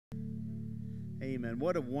Amen.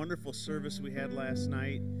 What a wonderful service we had last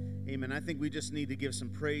night. Amen. I think we just need to give some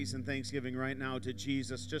praise and thanksgiving right now to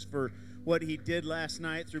Jesus just for what he did last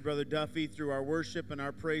night through Brother Duffy, through our worship and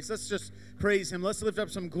our praise. Let's just praise him. Let's lift up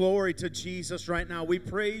some glory to Jesus right now. We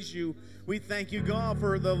praise you. We thank you, God,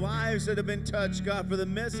 for the lives that have been touched, God, for the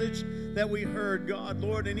message that we heard, God,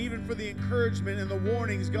 Lord, and even for the encouragement and the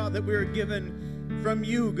warnings, God, that we were given from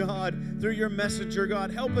you, God, through your messenger,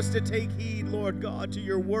 God. Help us to take heed, Lord God, to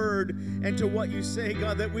your word and to what you say,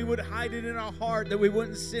 God, that we would hide it in our heart, that we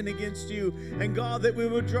wouldn't sin against you, and God, that we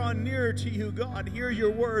would draw nearer to you, God, hear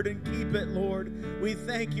your word and keep it, Lord. We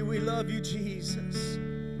thank you. We love you, Jesus.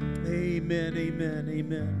 Amen, amen,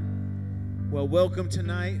 amen. Well, welcome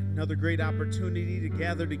tonight. Another great opportunity to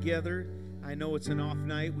gather together. I know it's an off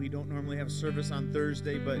night. We don't normally have service on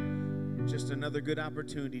Thursday, but just another good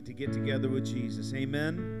opportunity to get together with Jesus.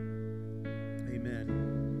 Amen?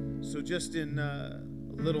 Amen. So just in a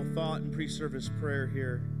little thought and pre-service prayer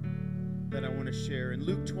here that I want to share. In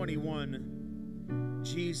Luke 21,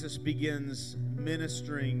 Jesus begins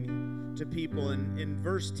ministering to people. And in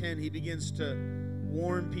verse 10, he begins to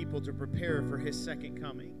warn people to prepare for his second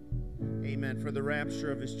coming. Amen. For the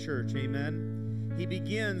rapture of his church. Amen. He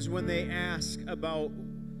begins when they ask about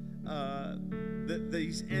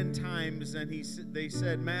these end times, and they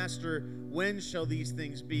said, Master, when shall these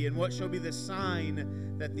things be, and what shall be the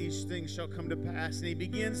sign that these things shall come to pass? And he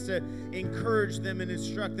begins to encourage them and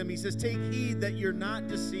instruct them. He says, take heed that you're not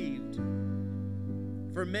deceived,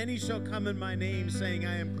 for many shall come in my name, saying,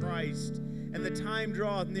 I am Christ, and the time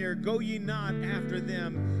draweth near. Go ye not after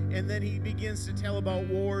them. And then he begins to tell about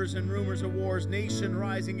wars and rumors of wars, nation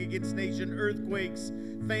rising against nation, earthquakes,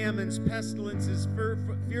 famines, pestilences,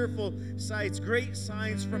 fearful sights, great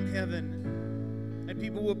signs from heaven. And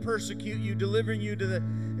people will persecute you, delivering you to the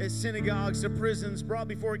synagogues, to prisons, brought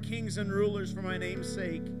before kings and rulers for my name's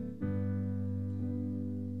sake.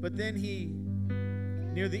 But then he,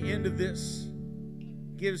 near the end of this,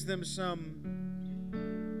 gives them some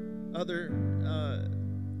other,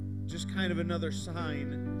 just kind of another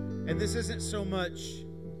sign. And this isn't so much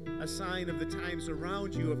a sign of the times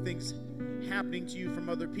around you, of things happening to you from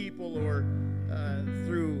other people or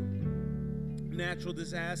through natural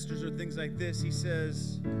disasters or things like this. He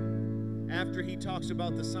says, after he talks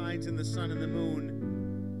about the signs in the sun and the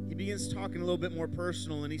moon, he begins talking a little bit more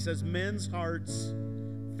personal, and he says, men's hearts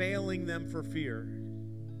failing them for fear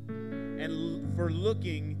and for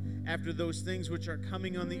looking after those things which are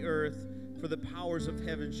coming on the earth, for the powers of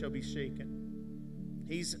heaven shall be shaken.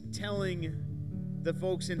 He's telling the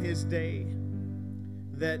folks in his day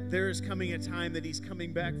that there is coming a time that he's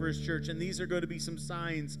coming back for his church, and these are going to be some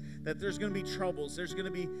signs that there's going to be troubles, there's going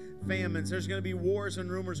to be famines, there's going to be wars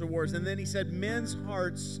and rumors of wars. And then he said, men's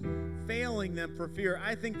hearts failing them for fear.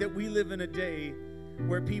 I think that we live in a day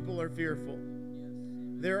where people are fearful.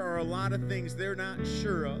 There are a lot of things they're not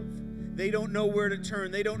sure of. They don't know where to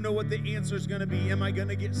turn. They don't know what the answer is going to be. Am I going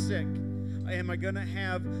to get sick? Am I going to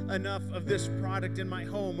have enough of this product in my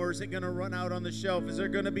home, or is it going to run out on the shelf? Is there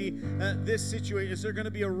going to be this situation? Is there going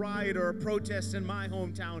to be a riot or a protest in my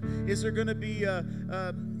hometown? Is there going to be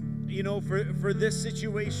for this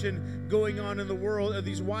situation going on in the world, are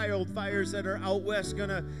these wildfires that are out west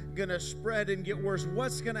gonna spread and get worse?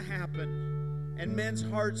 What's going to happen? And men's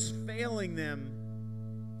hearts failing them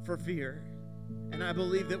for fear. And I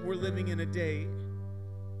believe that we're living in a day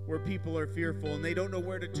where people are fearful and they don't know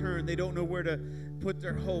where to turn. They don't know where to put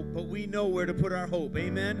their hope, but we know where to put our hope.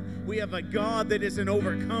 Amen? We have a God that is an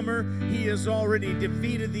overcomer. He has already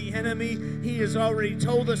defeated the enemy. He has already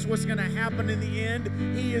told us what's going to happen in the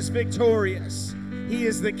end. He is victorious. He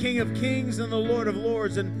is the King of Kings and the Lord of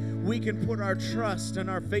Lords, and we can put our trust and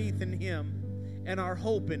our faith in him and our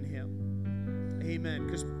hope in him. Amen?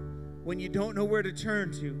 Because when you don't know where to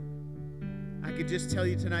turn to, I could just tell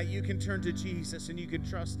you tonight, you can turn to Jesus and you can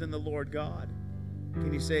trust in the Lord God.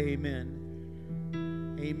 Can you say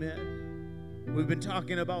amen? Amen. We've been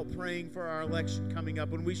talking about praying for our election coming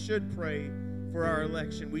up, and we should pray for our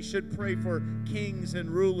election. We should pray for kings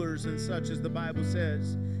and rulers and such, as the Bible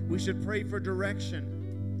says. We should pray for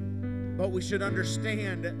direction, but we should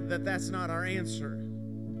understand that that's not our answer.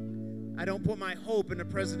 I don't put my hope in a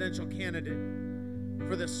presidential candidate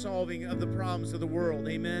for the solving of the problems of the world.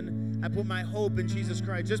 Amen. I put my hope in Jesus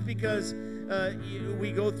Christ. Just because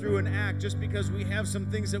we go through an act, just because we have some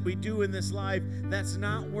things that we do in this life, that's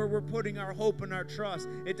not where we're putting our hope and our trust.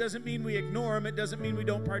 It doesn't mean we ignore them. It doesn't mean we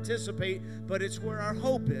don't participate, but it's where our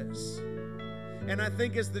hope is. And I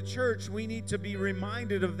think as the church, we need to be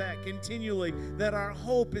reminded of that continually, that our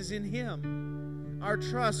hope is in him. Our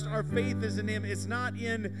trust, our faith is in Him. It's not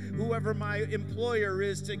in whoever my employer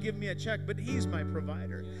is to give me a check, but He's my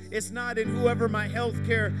provider. It's not in whoever my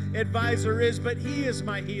healthcare advisor is, but He is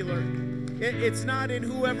my healer. It's not in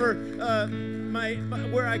whoever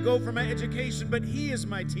where I go for my education, but He is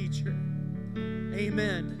my teacher.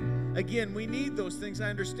 Amen. Again, we need those things, I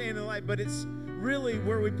understand, in life, but it's really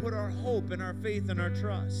where we put our hope and our faith and our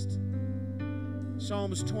trust.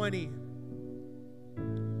 Psalms 20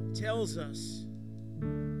 tells us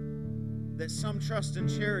that some trust in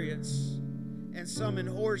chariots and some in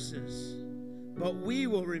horses, but we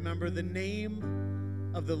will remember the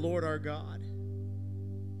name of the Lord our God.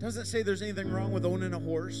 Doesn't say there's anything wrong with owning a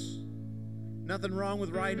horse, nothing wrong with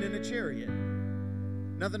riding in a chariot,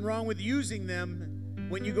 nothing wrong with using them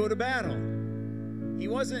when you go to battle. He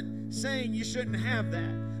wasn't saying you shouldn't have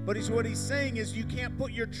that, but what he's saying is you can't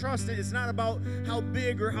put your trust in it. It's not about how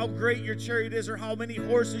big or how great your chariot is or how many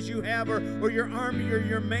horses you have or your army or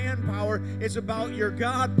your manpower. It's about your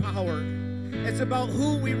God power. It's about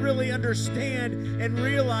who we really understand and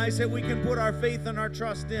realize that we can put our faith and our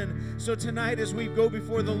trust in. So tonight, as we go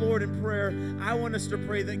before the Lord in prayer, I want us to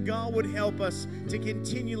pray that God would help us to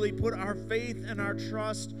continually put our faith and our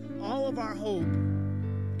trust, all of our hope,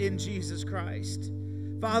 in Jesus Christ.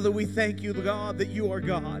 Father, we thank you, God, that you are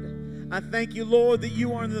God. I thank you, Lord, that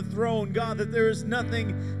you are on the throne, God, that there is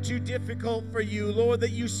nothing too difficult for you, Lord,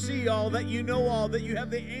 that you see all, that you know all, that you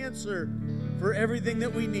have the answer for everything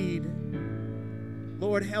that we need.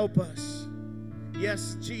 Lord, help us.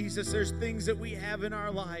 Yes, Jesus, there's things that we have in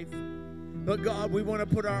our life, but God, we want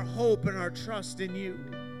to put our hope and our trust in you.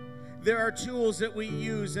 There are tools that we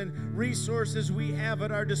use and resources we have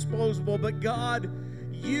at our disposal, but God,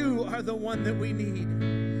 you are the one that we need.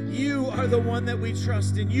 You are the one that we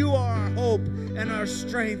trust in. You are our hope and our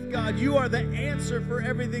strength, God. You are the answer for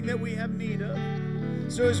everything that we have need of.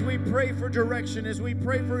 So as we pray for direction, as we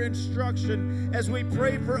pray for instruction, as we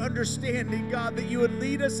pray for understanding, God, that you would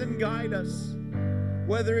lead us and guide us,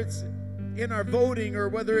 whether it's in our voting or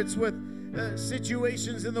whether it's with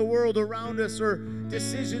situations in the world around us or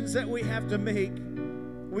decisions that we have to make.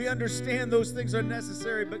 We understand those things are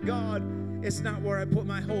necessary, but God, it's not where I put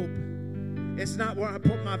my hope. It's not where I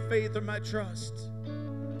put my faith or my trust.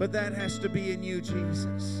 But that has to be in you,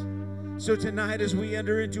 Jesus. So tonight, as we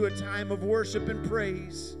enter into a time of worship and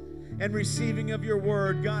praise and receiving of your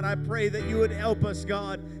word, God, I pray that you would help us,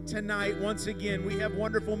 God, tonight. Once again, we have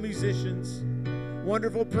wonderful musicians,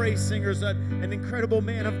 wonderful praise singers, an incredible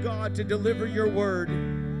man of God to deliver your word.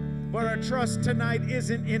 But our trust tonight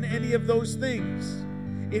isn't in any of those things.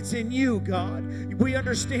 It's in you, God. We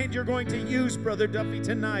understand you're going to use Brother Duffy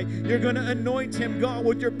tonight. You're going to anoint him, God,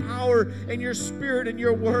 with your power and your spirit and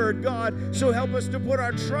your word, God. So help us to put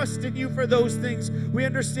our trust in you for those things. We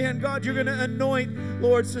understand, God, you're going to anoint,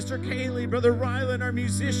 Lord, Sister Kaylee, Brother Rylan, our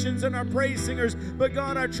musicians and our praise singers. But,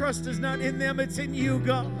 God, our trust is not in them. It's in you,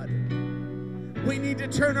 God. We need to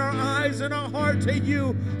turn our eyes and our heart to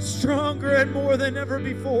you stronger and more than ever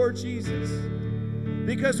before, Jesus,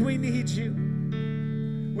 because we need you.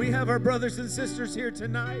 We have our brothers and sisters here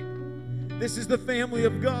tonight. This is the family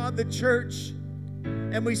of God, the church,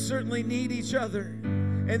 and we certainly need each other.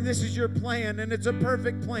 And this is your plan, and it's a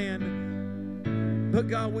perfect plan. But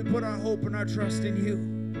God, we put our hope and our trust in you.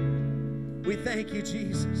 We thank you,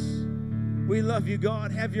 Jesus. We love you,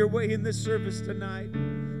 God. Have your way in this service tonight.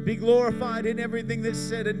 Be glorified in everything that's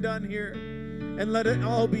said and done here. And let it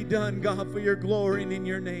all be done, God, for your glory and in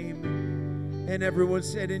your name. And everyone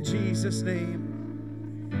said, in Jesus' name.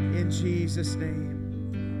 In Jesus'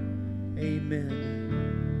 name,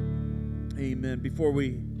 amen. Amen. Before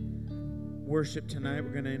we worship tonight,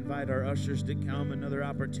 we're going to invite our ushers to come. Another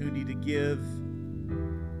opportunity to give,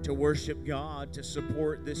 to worship God, to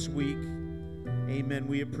support this week. Amen.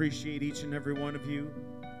 We appreciate each and every one of you.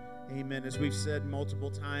 Amen. As we've said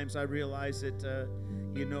multiple times, I realize that,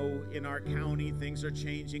 in our county, things are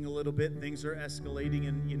changing a little bit. Things are escalating,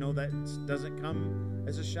 and, that doesn't come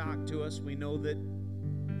as a shock to us. We know that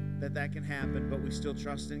can happen, but we still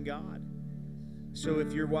trust in God. So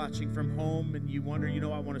if you're watching from home and you wonder,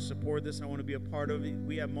 I want to support this, I want to be a part of it,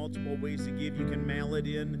 we have multiple ways to give. You can mail it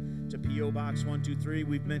in to P.O. Box 123.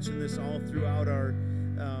 We've mentioned this all throughout our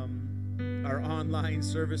online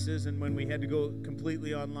services, and when we had to go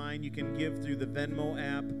completely online, you can give through the Venmo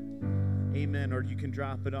app, amen, or you can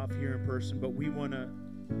drop it off here in person. But we want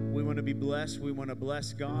to be blessed. We want to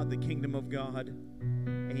bless God, the kingdom of God,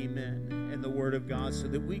 amen, and the word of God, so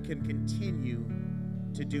that we can continue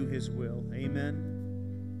to do his will.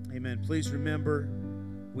 Amen. Amen. Please remember,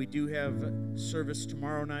 we do have service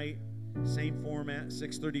tomorrow night, same format,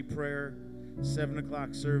 6:30 prayer, 7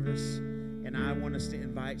 o'clock service, and And I want us to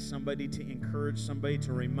invite somebody, to encourage somebody,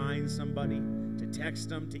 to remind somebody, to text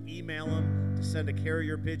them, to email them, to send a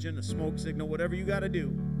carrier pigeon, a smoke signal, whatever you got to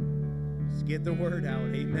do. Just get the word out.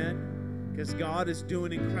 Amen. Because God is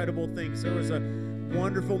doing incredible things. There was a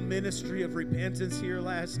wonderful ministry of repentance here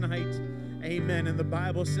last night. Amen. And the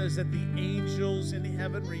Bible says that the angels in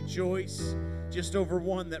heaven rejoice just over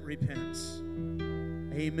one that repents.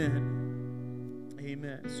 Amen.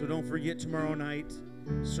 Amen. So don't forget tomorrow night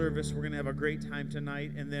service. We're going to have a great time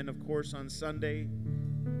tonight. And then, of course, on Sunday,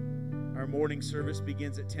 our morning service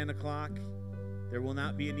begins at 10 o'clock. There will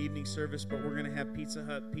not be an evening service, but we're going to have Pizza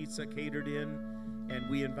Hut pizza catered in. And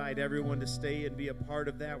we invite everyone to stay and be a part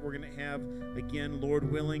of that. We're going to have, again, Lord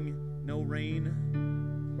willing, no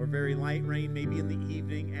rain or very light rain, maybe in the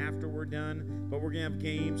evening after we're done. But we're going to have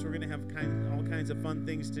games. We're going to have all kinds of fun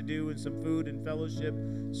things to do and some food and fellowship.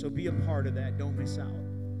 So be a part of that. Don't miss out.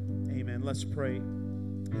 Amen. Let's pray.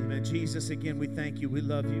 Amen. Jesus, again, we thank you. We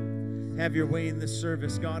love you. Have your way in this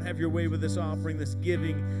service, God. Have your way with this offering, this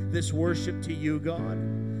giving, this worship to you, God.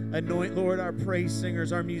 Anoint, Lord, our praise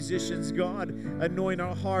singers, our musicians, God. Anoint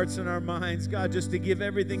our hearts and our minds, God, just to give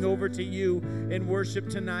everything over to you in worship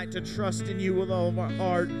tonight, to trust in you with all of our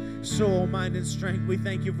heart, soul, mind, and strength. We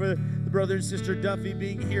thank you for the brother and sister Duffy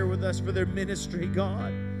being here with us, for their ministry,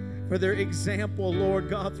 God, for their example, Lord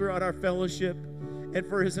God, throughout our fellowship, and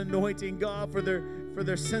for his anointing, God, for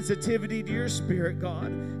their sensitivity to your spirit, God.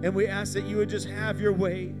 And we ask that you would just have your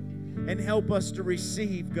way and help us to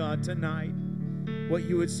receive, God, tonight what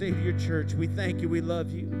you would say to your church. We thank you. We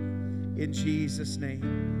love you. In Jesus' name,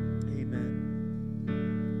 amen.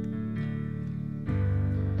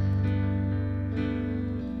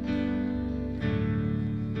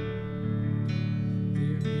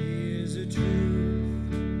 There is a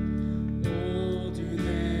truth older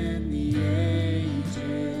than the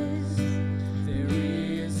ages. There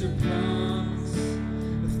is a promise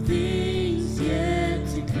of things yet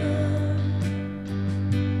to come.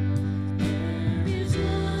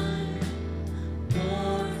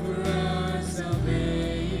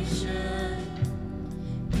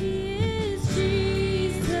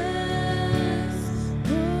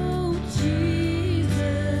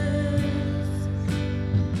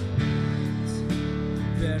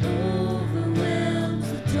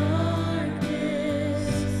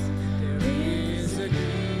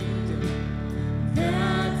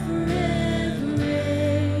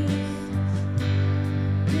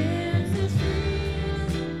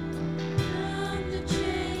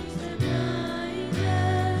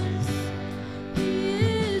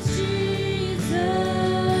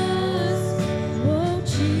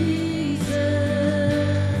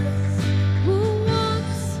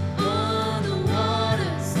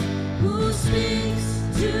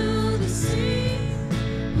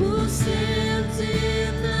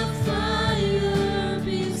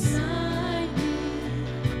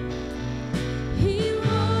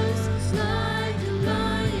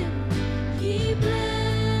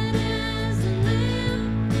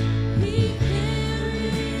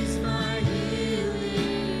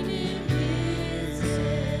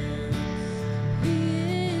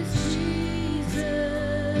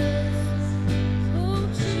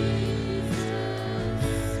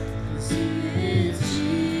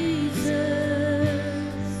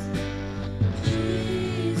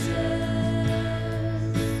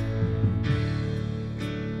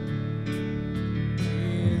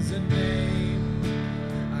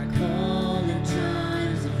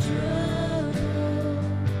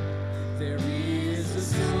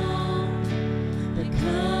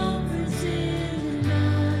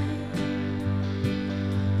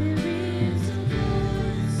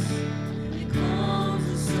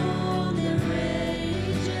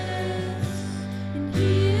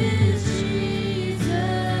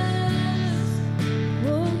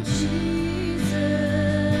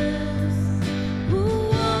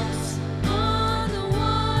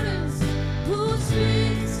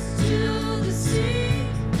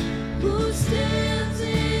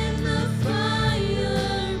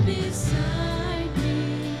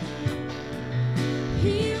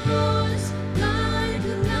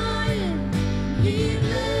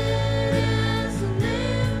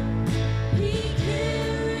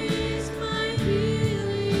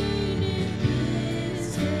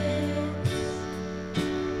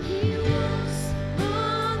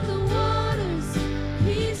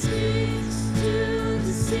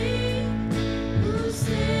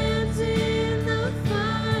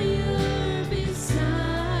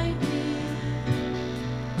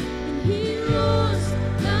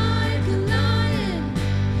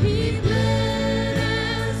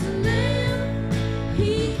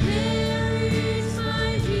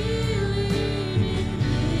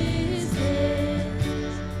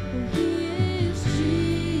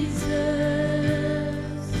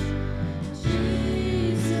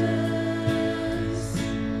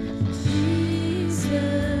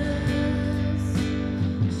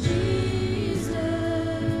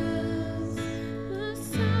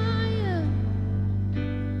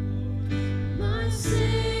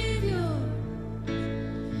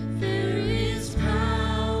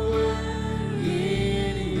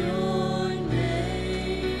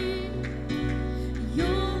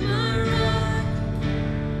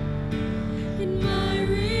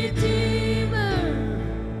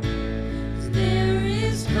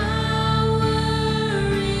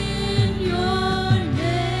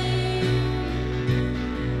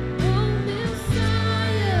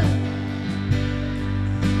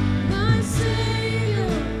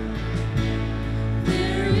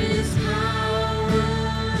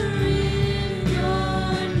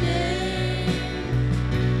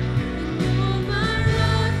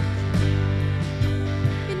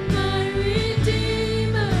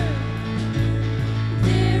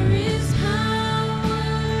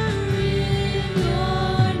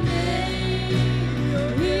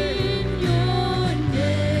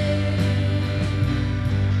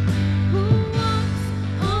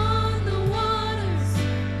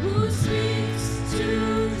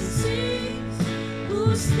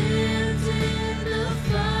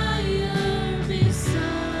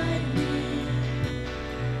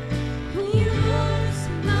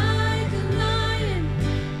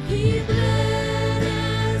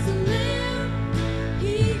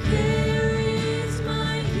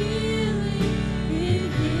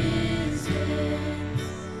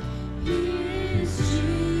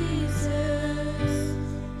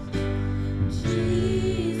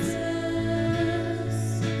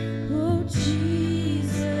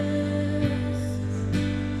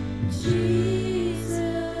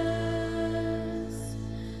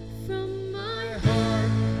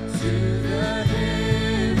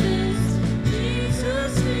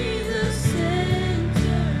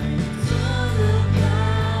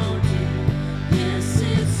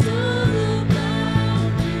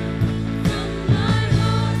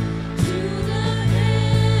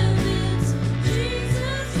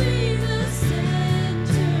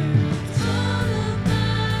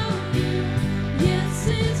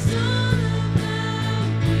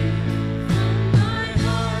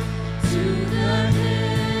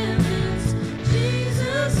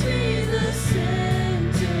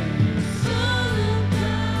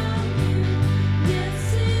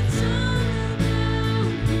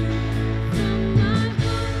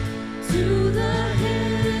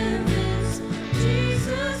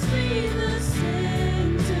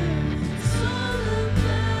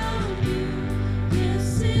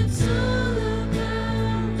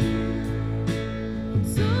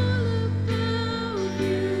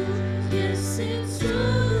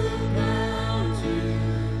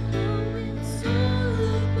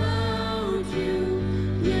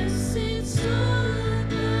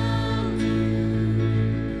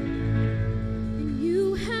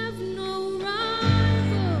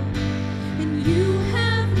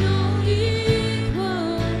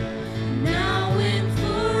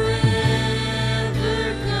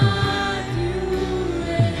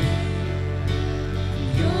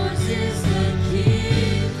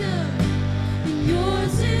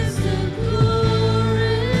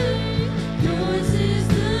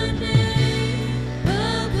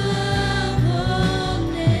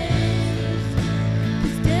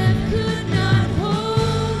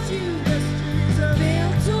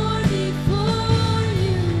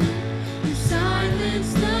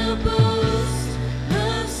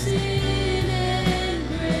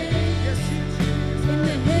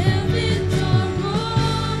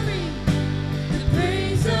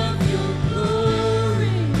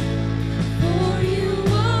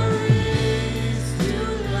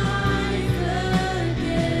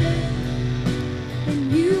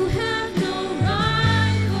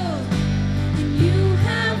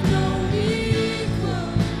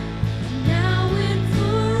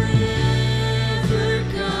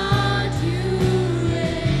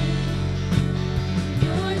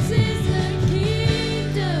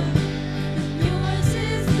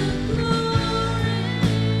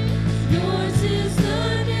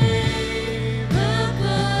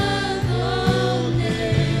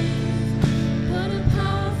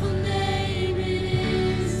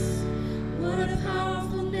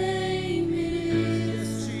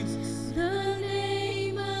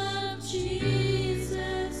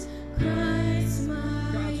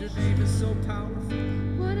 powerful.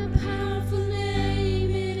 What a powerful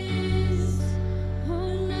name it is.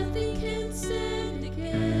 Oh, nothing can stand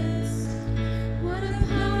against. What a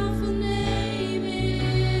powerful name it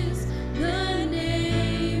is. The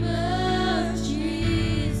name of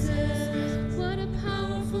Jesus. What a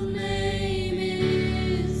powerful name it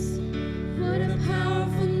is. What a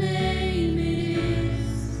powerful name it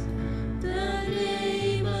is. The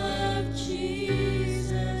name of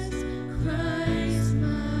Jesus Christ,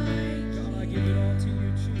 my God, I King. give it all to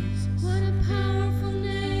you, Jesus. What a powerful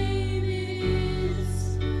name it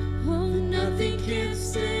is. Oh, nothing can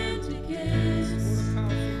stand against.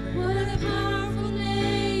 What a powerful What name. a powerful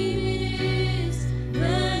name it is.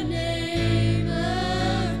 The name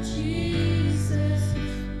of Jesus.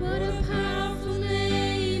 What a powerful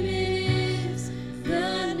name it is.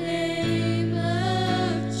 The name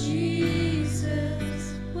of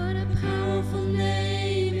Jesus. What a powerful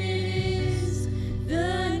name it is.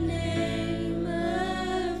 The name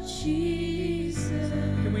of Jesus.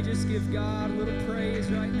 Can we just give God a little praise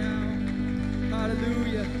right now?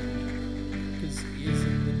 Hallelujah. Because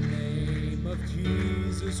isn't the name of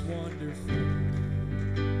Jesus wonderful?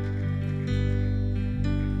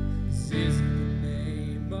 'Cause isn't the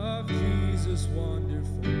name of Jesus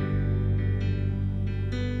wonderful?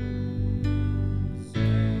 So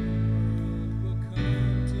all will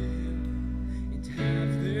come to him and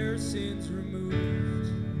have their sins removed.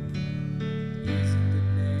 Isn't the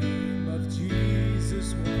name of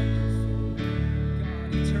Jesus wonderful?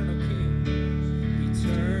 God, eternal King,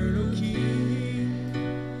 eternal King,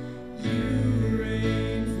 you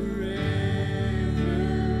reign forever,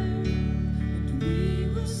 and we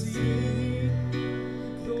will sing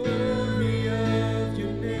glory of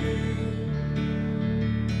your name.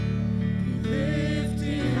 Be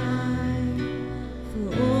lifted high for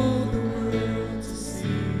all the world to see.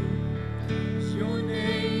 'Cause your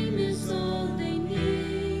name is all they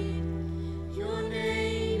need. Your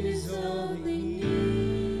name is all they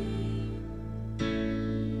need.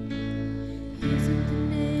 Isn't the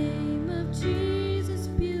name of Jesus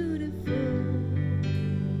beautiful?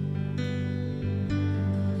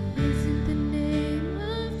 Isn't the name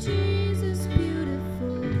of Jesus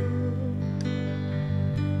beautiful?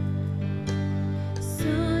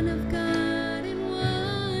 Son of God and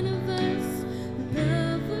one of us,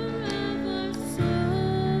 lover of our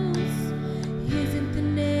souls. Isn't the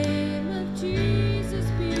name of Jesus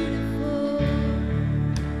beautiful?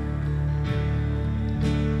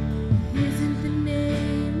 Isn't the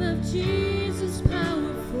name of Jesus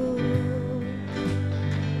powerful?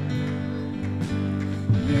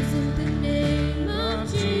 Isn't the name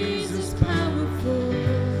of Jesus powerful?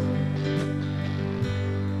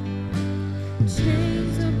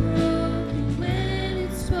 Chains are broken when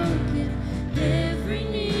it's spoken. Every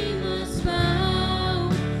knee must bow.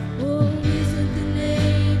 Oh, isn't the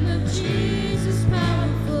name of Jesus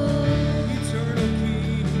powerful? Eternal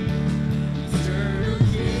King, eternal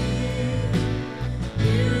King,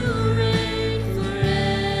 You reign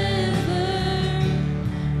forever.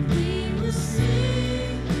 We will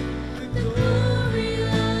sing the glory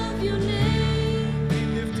of your name. be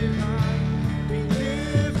lifted high, be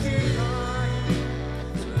lifted high.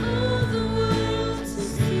 For all the world to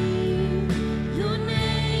see. Your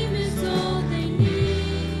name is all they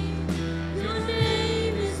need. Your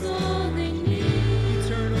name is all they need.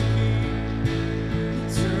 Eternal King,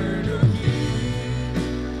 eternal King,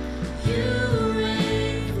 You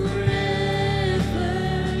reign forever.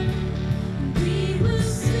 We will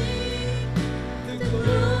sing the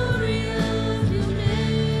glory of your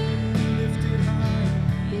name. be lifted high,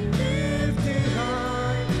 Be lifted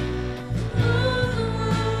high. for all the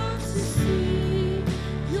world to see.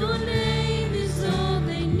 Your name is all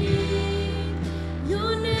they need.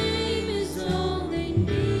 Your name is all they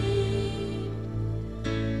need.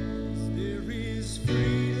 There is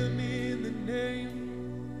freedom in the name.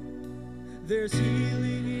 There's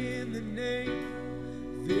healing in the name.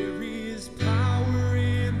 There is power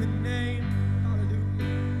in the name.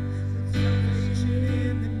 Hallelujah. There's salvation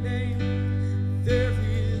in the name. There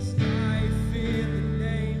is life in the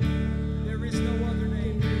name. There is no other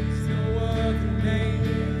name. There's no other name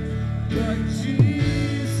but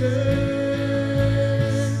Jesus.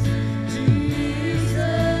 Jesus.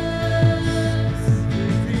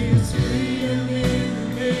 There is freedom in the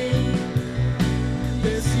name.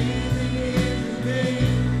 There's healing in the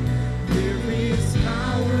name. There is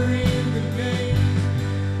power in the name.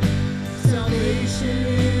 Salvation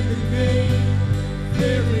in the name.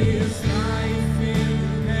 There is life in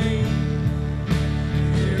the name.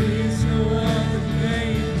 There is no other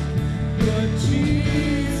name but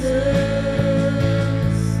Jesus.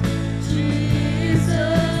 Jesus.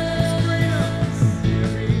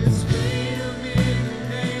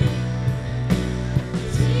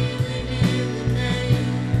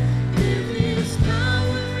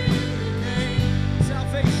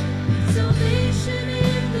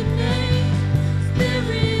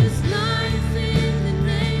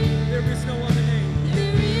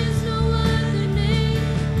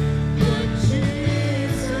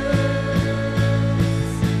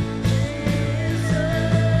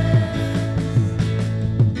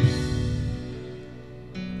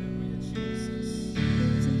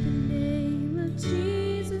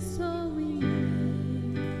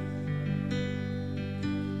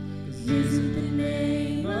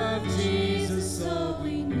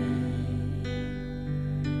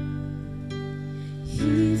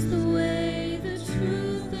 He's the way, the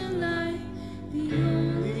truth, the light, the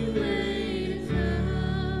only way to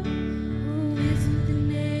come. Oh, isn't the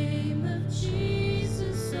name of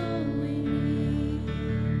Jesus all we need?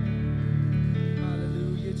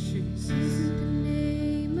 Hallelujah, Jesus. Isn't the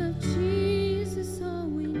name of Jesus all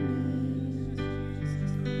we need?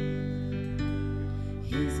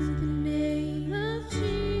 Isn't the name of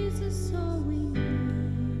Jesus all we need?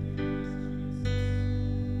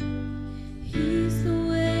 He's the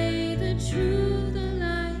way, the truth, the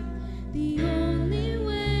light, the only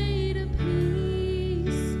way to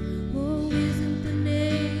peace. Oh, isn't the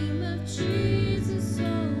name of Jesus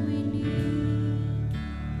all we need?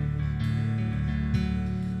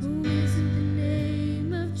 Oh, isn't the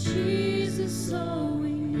name of Jesus all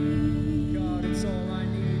we need? God, it's all I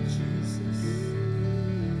need, Jesus.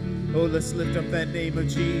 Oh, let's lift up that name of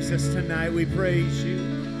Jesus tonight. We praise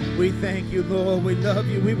you. We thank you, Lord. We love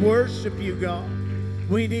you. We worship you, God.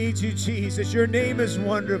 We need you, Jesus. Your name is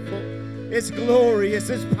wonderful. It's glorious.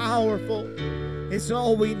 It's powerful. It's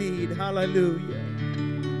all we need. Hallelujah.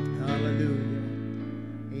 Hallelujah.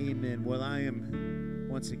 Amen. Well, I am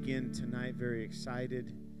once again tonight very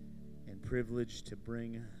excited and privileged to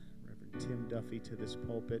bring Reverend Tim Duffy to this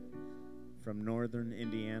pulpit from northern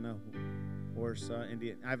Indiana, Warsaw,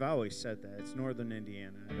 Indiana. I've always said that. It's northern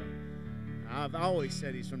Indiana. I've always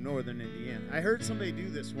said he's from northern Indiana. I heard somebody do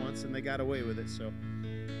this once and they got away with it, so.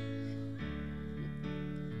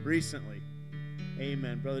 Recently.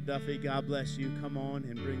 Amen. Brother Duffy, God bless you. Come on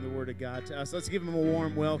and bring the word of God to us. Let's give him a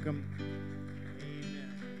warm welcome.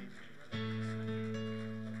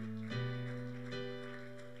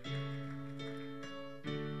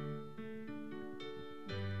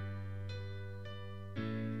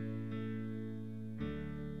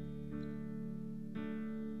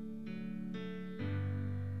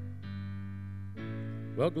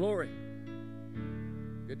 Well, glory.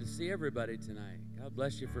 Good to see everybody tonight. God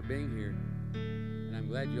bless you for being here. And I'm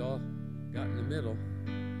glad you all got in the middle.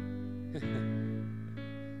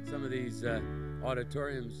 Some of these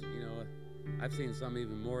auditoriums, you know, I've seen some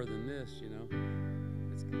even more than this, you know.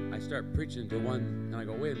 I start preaching to one, and I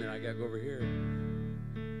go, wait a minute, I got to go over here.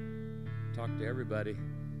 Talk to everybody.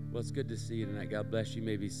 Well, it's good to see you tonight. God bless you. You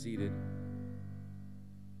may be seated.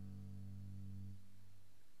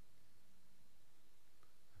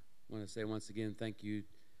 I want to say once again thank you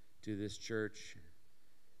to this church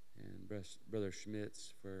and Brother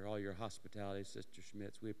Schmitz for all your hospitality, Sister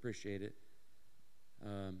Schmitz. We appreciate it.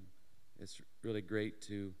 It's really great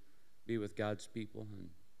to be with God's people, and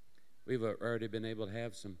we've already been able to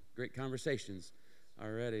have some great conversations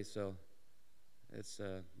already, so it's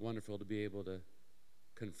wonderful to be able to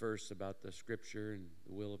converse about the Scripture and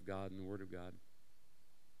the will of God and the Word of God.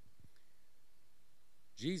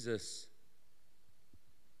 Jesus,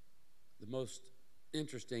 the most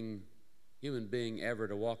interesting human being ever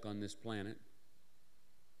to walk on this planet.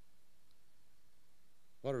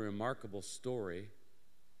 What a remarkable story.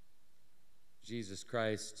 Jesus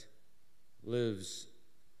Christ lives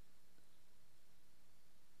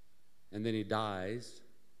and then he dies.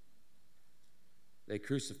 They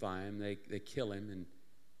crucify him, they kill him, and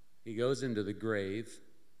he goes into the grave.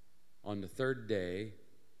 On the third day,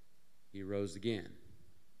 he rose again.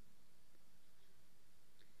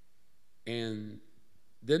 And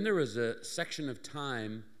then there was a section of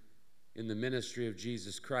time in the ministry of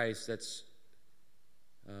Jesus Christ that's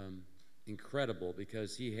incredible,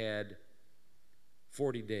 because he had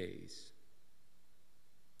 40 days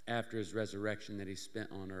after his resurrection that he spent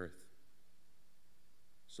on earth.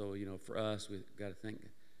 So, you know, for us, we've got to think,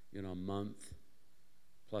 you know, a month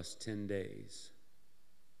plus 10 days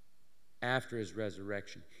after his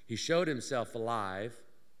resurrection. He showed himself alive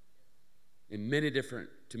to many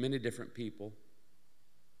different people.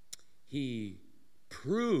 He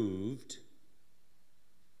proved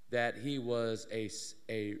that he was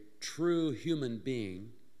a true human being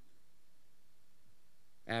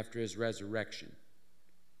after his resurrection.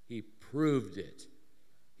 He proved it.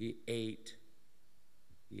 He ate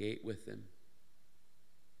with them.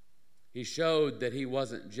 He showed that he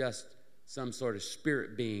wasn't just some sort of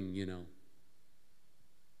spirit being, you know.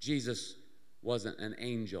 Jesus wasn't an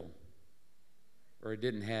angel, or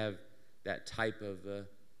didn't have that type of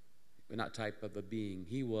a being.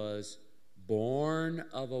 He was born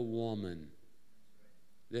of a woman.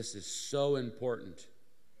 This is so important.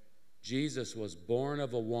 Jesus was born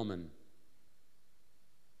of a woman.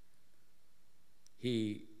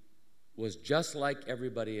 He was just like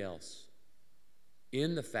everybody else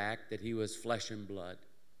in the fact that he was flesh and blood.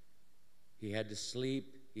 He had to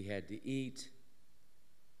sleep. He had to eat.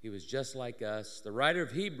 He was just like us. The writer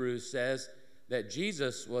of Hebrews says that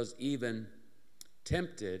Jesus was even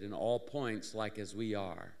tempted in all points like as we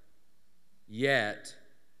are, yet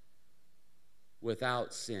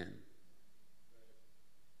without sin.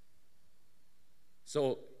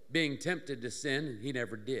 So being tempted to sin, he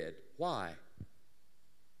never did. Why?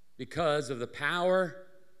 Because of the power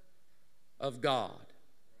of God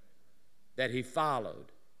that he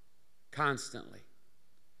followed constantly.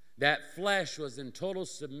 That flesh was in total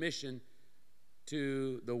submission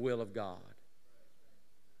to the will of God.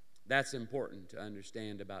 That's important to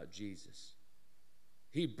understand about Jesus.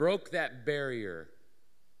 He broke that barrier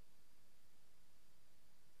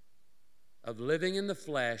of living in the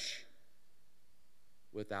flesh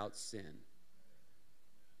without sin.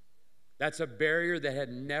 That's a barrier that had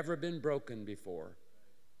never been broken before.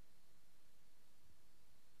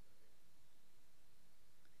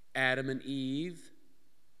 Adam and Eve,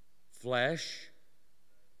 flesh,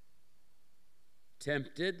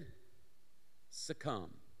 tempted,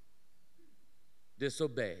 succumbed,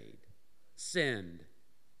 disobeyed, sinned.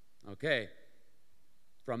 Okay,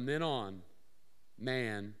 from then on,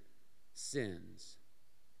 man sins.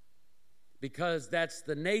 Because that's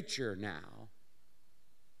the nature now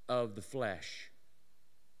of the flesh.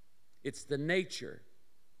 It's the nature.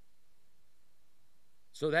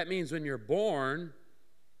 So that means when you're born,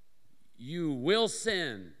 you will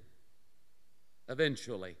sin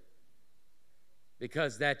eventually.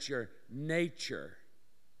 Because that's your nature.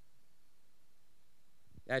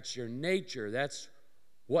 That's your nature. That's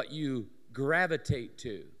what you gravitate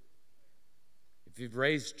to. If you've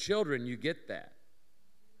raised children, you get that.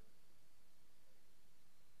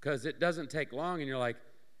 Because it doesn't take long and you're like,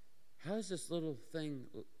 how is this little thing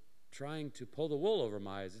trying to pull the wool over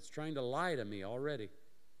my eyes? It's trying to lie to me already.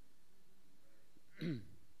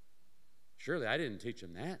 Surely I didn't teach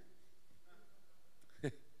them that.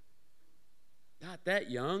 Not that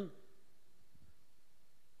young.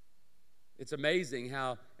 It's amazing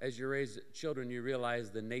how, as you raise children, you realize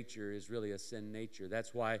the nature is really a sin nature.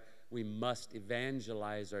 That's why we must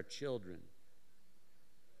evangelize our children.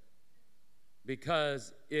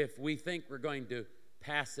 Because if we think we're going to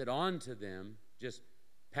pass it on to them, just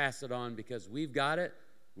pass it on because we've got it,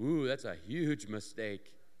 ooh, that's a huge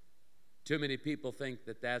mistake. Too many people think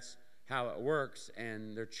that that's how it works,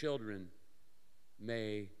 and their children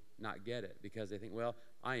may not get it because they think, well,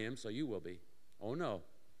 I am, so you will be. Oh, no.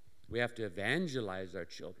 We have to evangelize our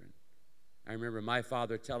children. I remember my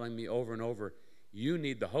father telling me over and over, you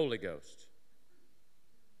need the Holy Ghost.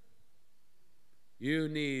 You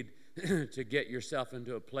need to get yourself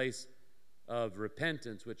into a place of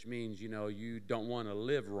repentance, which means, you don't want to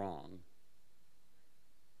live wrong,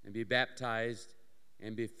 and be baptized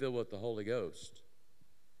and be filled with the Holy Ghost.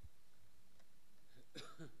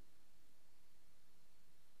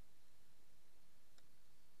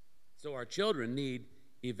 So our children need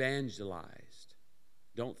evangelized.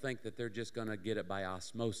 Don't think that they're just going to get it by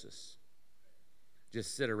osmosis.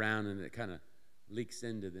 Just sit around and it kind of leaks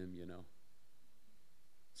into them,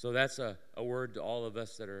 So that's a word to all of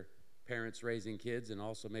us that are parents raising kids, and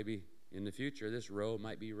also maybe in the future, this row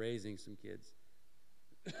might be raising some kids.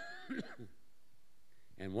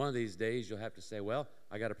 And one of these days, you'll have to say, well,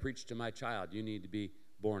 I got to preach to my child. You need to be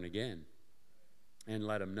born again. And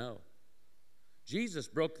let them know. Jesus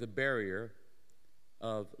broke the barrier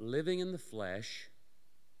of living in the flesh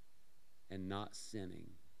and not sinning.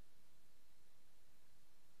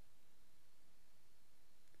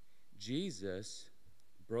 Jesus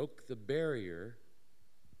broke the barrier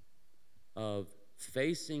of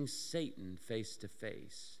facing Satan face to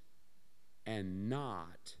face and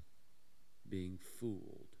not being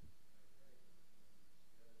fooled.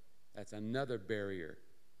 That's another barrier.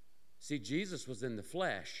 See, Jesus was in the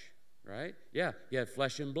flesh, right? Yeah, he had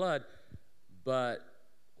flesh and blood, but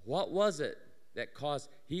what was it that caused,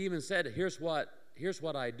 he even said, here's what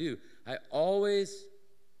I do. I always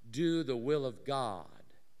do the will of God.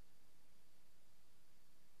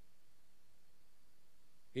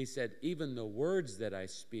 He said, even the words that I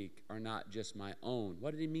speak are not just my own.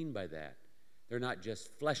 What did he mean by that? They're not just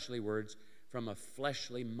fleshly words from a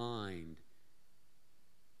fleshly mind.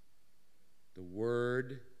 The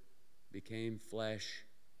Word became flesh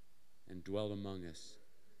and dwelt among us,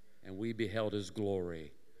 and we beheld his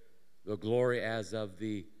glory, the glory as of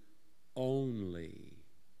the only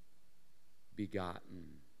begotten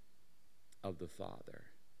of the Father.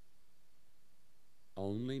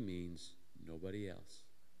 Only means nobody else.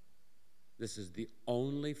 This is the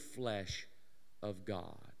only flesh of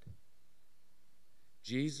God.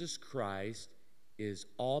 Jesus Christ is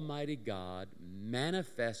Almighty God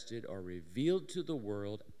manifested or revealed to the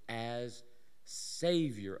world as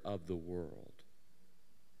Savior of the world.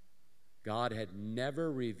 God had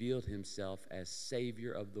never revealed himself as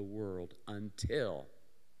Savior of the world until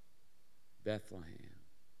Bethlehem.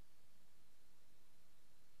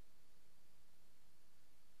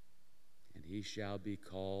 And he shall be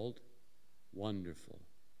called Wonderful,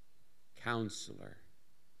 Counselor,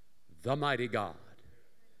 the Mighty God,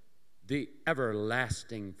 the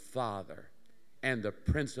Everlasting Father, and the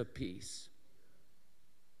Prince of Peace.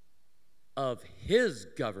 Of his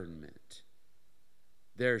government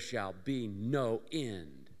there shall be no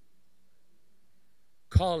end.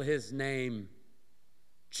 Call his name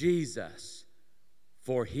Jesus,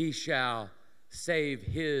 for he shall save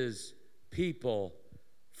his people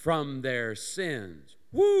from their sins.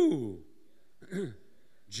 Woo!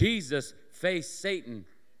 Jesus faced Satan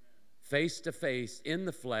face to face in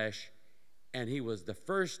the flesh, and he was the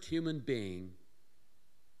first human being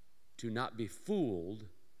to not be fooled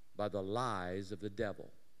by the lies of the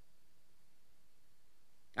devil.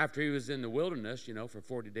 After he was in the wilderness, for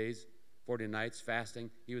 40 days, 40 nights fasting,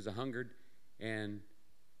 he was hungered, and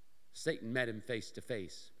Satan met him face to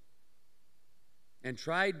face and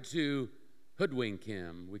tried to hoodwink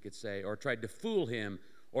him, we could say, or tried to fool him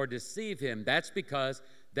or deceive him. That's because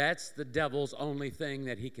that's the devil's only thing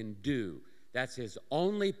that he can do. That's his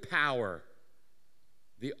only power.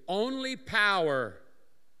 The only power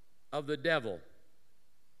of the devil,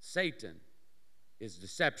 Satan, is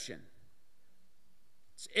deception.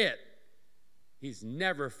 It's it. He's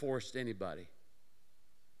never forced anybody.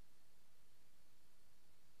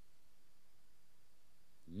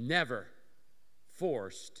 Never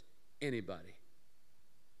forced anybody.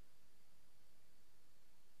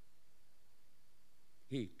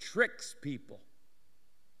 He tricks people.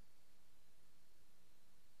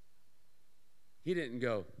 He didn't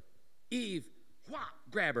go, Eve, whop,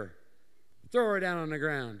 grab her, throw her down on the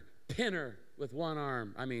ground, pin her with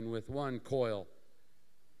with one coil,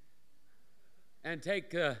 and take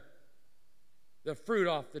the fruit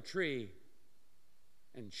off the tree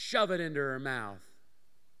and shove it into her mouth.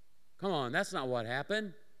 Come on, that's not what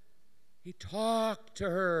happened. He talked to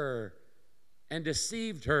her and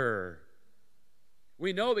deceived her.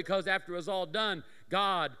 We know because after it was all done,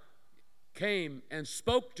 God came and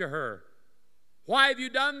spoke to her. Why have you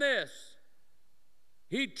done this?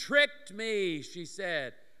 He tricked me, she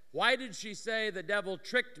said. Why did she say the devil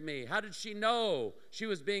tricked me? How did she know she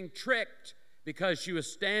was being tricked? Because she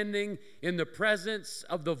was standing in the presence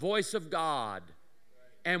of the voice of God.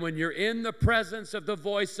 And when you're in the presence of the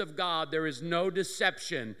voice of God, there is no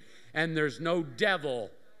deception and there's no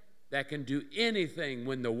devil that can do anything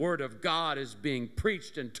when the Word of God is being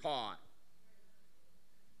preached and taught.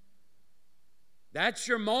 That's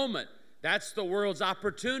your moment. That's the world's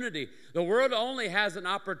opportunity. The world only has an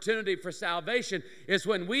opportunity for salvation is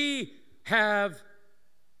when we have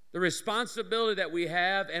the responsibility that we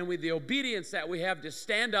have and with the obedience that we have to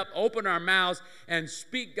stand up, open our mouths, and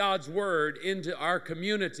speak God's word into our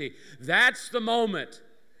community. That's the moment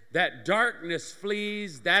that darkness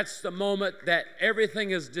flees. That's the moment that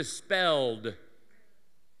everything is dispelled.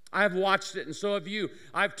 I've watched it, and so have you.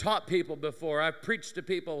 I've taught people before. I've preached to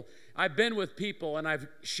people. I've been with people, and I've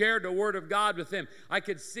shared the word of God with them. I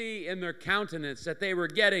could see in their countenance that they were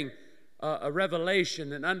getting a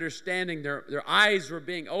revelation and understanding. Their eyes were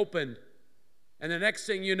being opened. And the next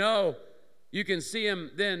thing you know, you can see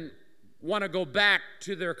them then want to go back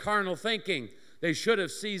to their carnal thinking. They should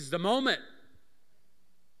have seized the moment.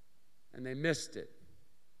 And they missed it.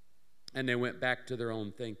 And they went back to their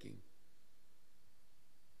own thinking.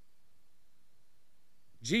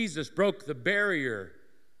 Jesus broke the barrier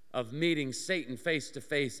of meeting Satan face to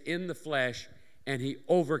face in the flesh, and he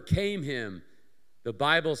overcame him. The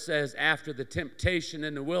Bible says after the temptation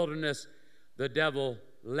in the wilderness, the devil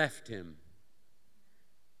left him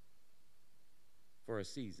for a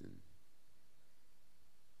season.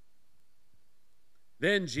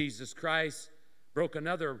 Then Jesus Christ broke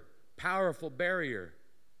another powerful barrier.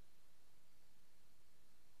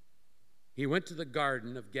 He went to the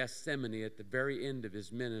Garden of Gethsemane at the very end of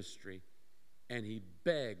his ministry, and he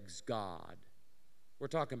begs God. We're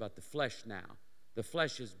talking about the flesh now. The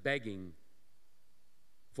flesh is begging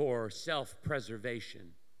for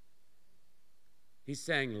self-preservation. He's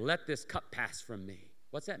saying, let this cup pass from me.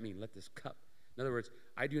 What's that mean, let this cup? In other words,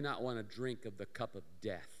 I do not want to drink of the cup of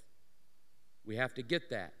death. We have to get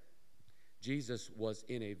that. Jesus was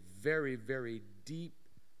in a very, very deep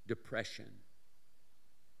depression.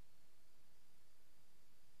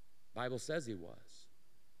 Bible says he was.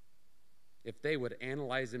 If they would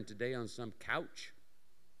analyze him today on some couch,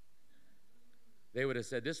 they would have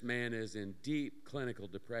said, this man is in deep clinical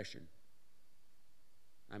depression.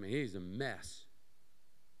 I mean, he's a mess.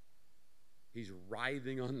 He's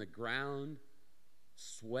writhing on the ground,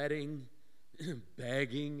 sweating,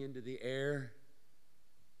 begging into the air.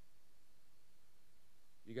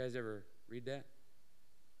 You guys ever read that?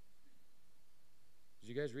 Did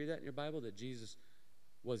you guys read that in your Bible, that Jesus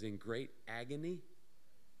was in great agony?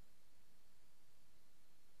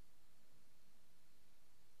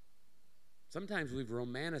 Sometimes we've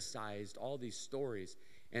romanticized all these stories,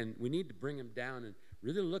 and we need to bring them down and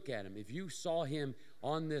really look at him. If you saw him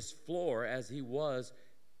on this floor as he was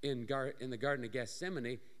in the Garden of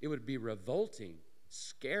Gethsemane, it would be revolting,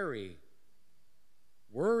 scary,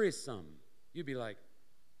 worrisome. You'd be like,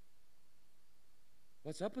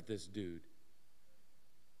 what's up with this dude?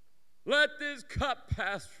 Let this cup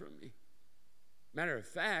pass from me. Matter of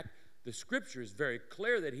fact, the scripture is very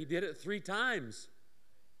clear that he did it 3 times.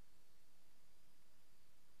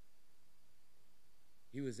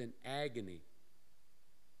 He was in agony.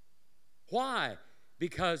 Why?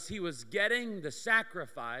 Because he was getting the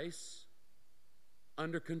sacrifice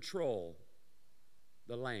under control,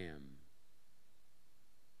 the lamb.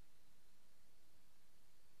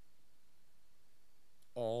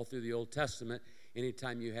 All through the Old Testament,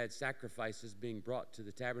 anytime you had sacrifices being brought to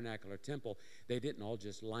the tabernacle or temple, they didn't all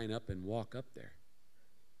just line up and walk up there.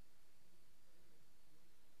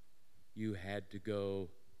 You had to go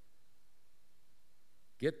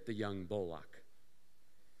get the young bullock.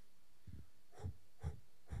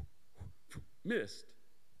 Missed.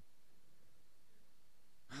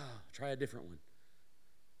 Try a different one.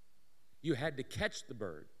 You had to catch the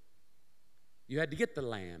bird. You had to get the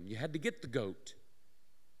lamb. You had to get the goat.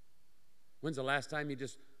 When's the last time you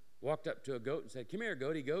just walked up to a goat and said, "Come here,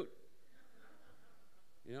 goaty goat"?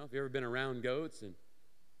 You know, if you've ever been around goats, and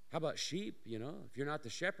how about sheep? You know, if you're not the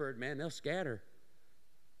shepherd, man, they'll scatter.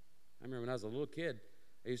 I remember when I was a little kid,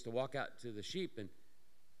 I used to walk out to the sheep, and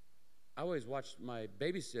I always watched my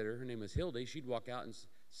babysitter. Her name was Hildy. She'd walk out and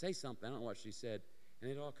say something. I don't know what she said, and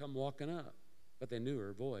they'd all come walking up, but they knew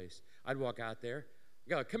her voice. I'd walk out there,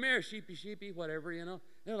 go, "Come here, sheepy, sheepy," whatever, you know.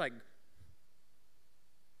 They're like,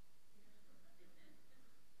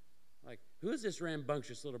 who is this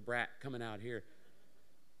rambunctious little brat coming out here?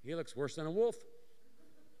 He looks worse than a wolf.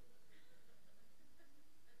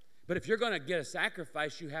 But if you're going to get a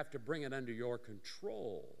sacrifice, you have to bring it under your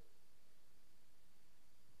control.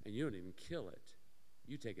 And you don't even kill it.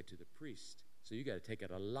 You take it to the priest. So you got to take it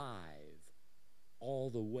alive all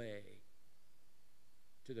the way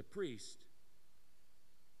to the priest.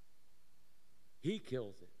 He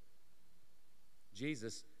kills it.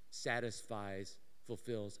 Jesus satisfies,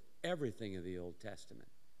 fulfills everything of the Old Testament.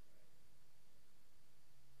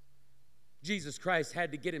 Jesus Christ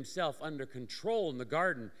had to get himself under control in the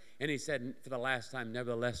garden, and he said for the last time,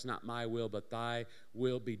 "Nevertheless, not my will, but thy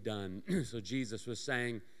will be done." So Jesus was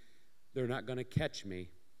saying, they're not going to catch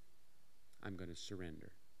me. I'm going to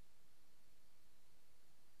surrender.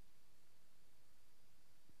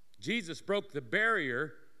 Jesus broke the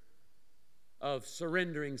barrier of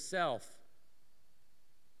surrendering self,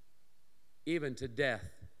 even to death.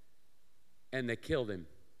 And they killed him.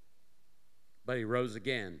 But he rose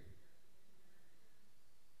again.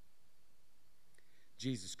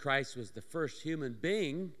 Jesus Christ was the first human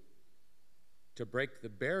being to break the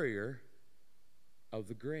barrier of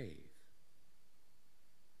the grave.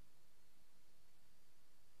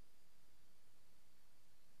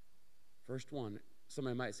 First one.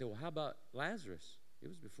 Somebody might say, well, how about Lazarus? It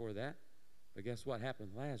was before that. But guess what happened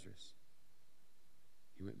with Lazarus?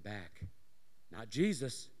 He went back. Not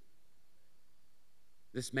Jesus.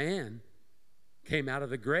 This man came out of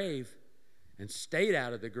the grave and stayed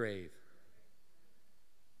out of the grave.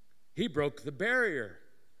 He broke the barrier.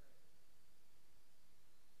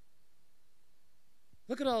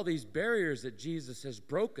 Look at all these barriers that Jesus has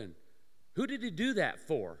broken. Who did he do that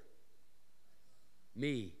for?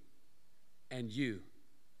 Me and you.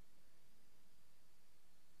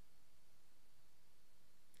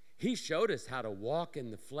 He showed us how to walk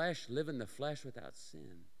in the flesh, live in the flesh without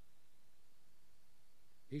sin.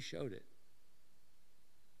 He showed it.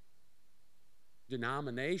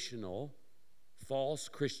 Denominational, false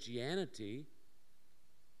Christianity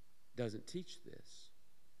doesn't teach this.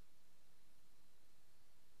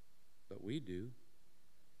 But we do,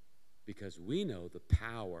 because we know the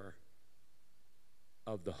power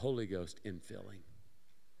of the Holy Ghost infilling.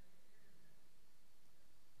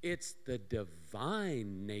 It's the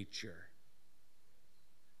divine nature,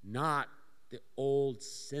 not the old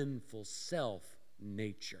sinful self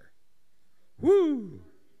nature. Woo!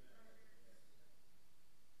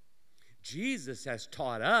 Jesus has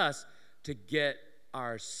taught us to get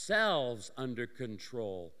ourselves under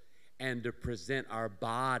control and to present our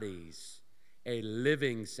bodies a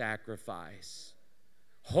living sacrifice,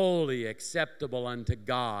 holy, acceptable unto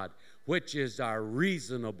God, which is our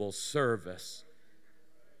reasonable service.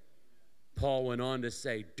 Paul went on to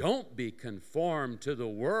say, don't be conformed to the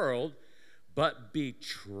world, but be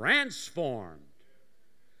transformed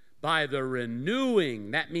by the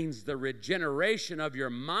renewing, that means the regeneration of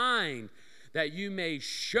your mind, that you may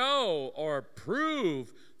show or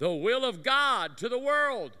prove the will of God to the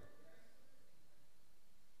world.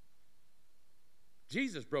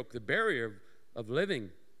 Jesus broke the barrier of living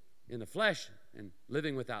in the flesh and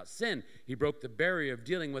living without sin. He broke the barrier of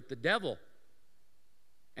dealing with the devil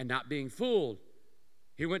and not being fooled.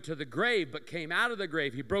 He went to the grave but came out of the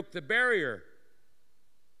grave. He broke the barrier.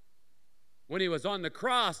 When he was on the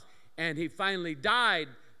cross and he finally died,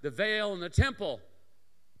 the veil in the temple,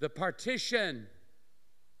 the partition,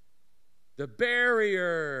 the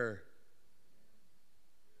barrier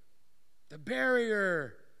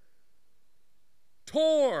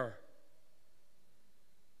tore.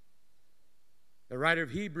 The writer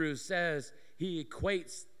of Hebrews says he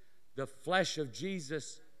equates the flesh of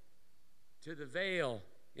Jesus to the veil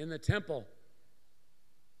in the temple,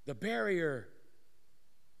 the barrier.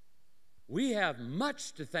 We have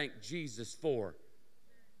much to thank Jesus for.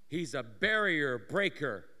 He's a barrier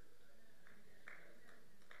breaker.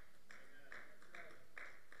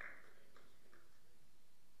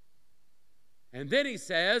 And then he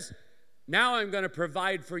says, now I'm going to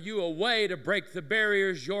provide for you a way to break the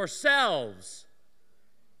barriers yourselves.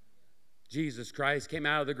 Jesus Christ came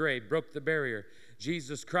out of the grave, broke the barrier.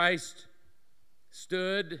 Jesus Christ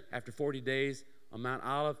stood after 40 days on Mount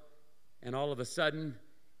Olive, and all of a sudden,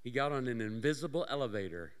 he got on an invisible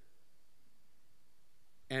elevator.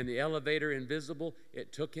 And the elevator, invisible,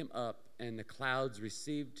 it took him up, and the clouds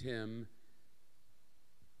received him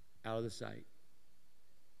out of the sight.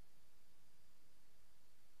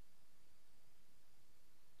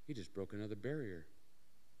 He just broke another barrier.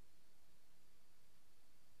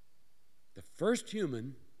 The first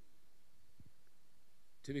human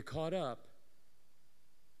to be caught up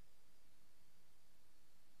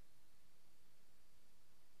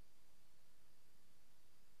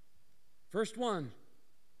first one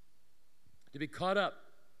to be caught up.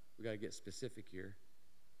 We got to get specific here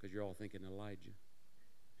because you're all thinking Elijah.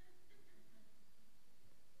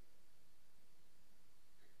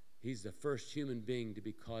 He's the first human being to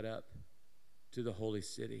be caught up to the holy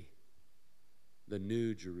city, the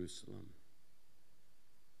New Jerusalem.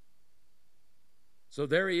 So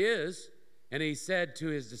there he is, and he said to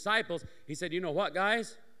his disciples, he said, you know what,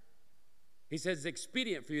 guys? He said, it's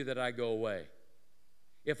expedient for you that I go away.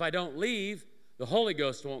 If I don't leave, the Holy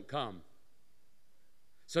Ghost won't come.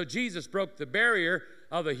 So Jesus broke the barrier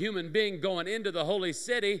of a human being going into the holy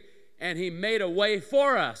city, and he made a way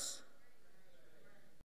for us.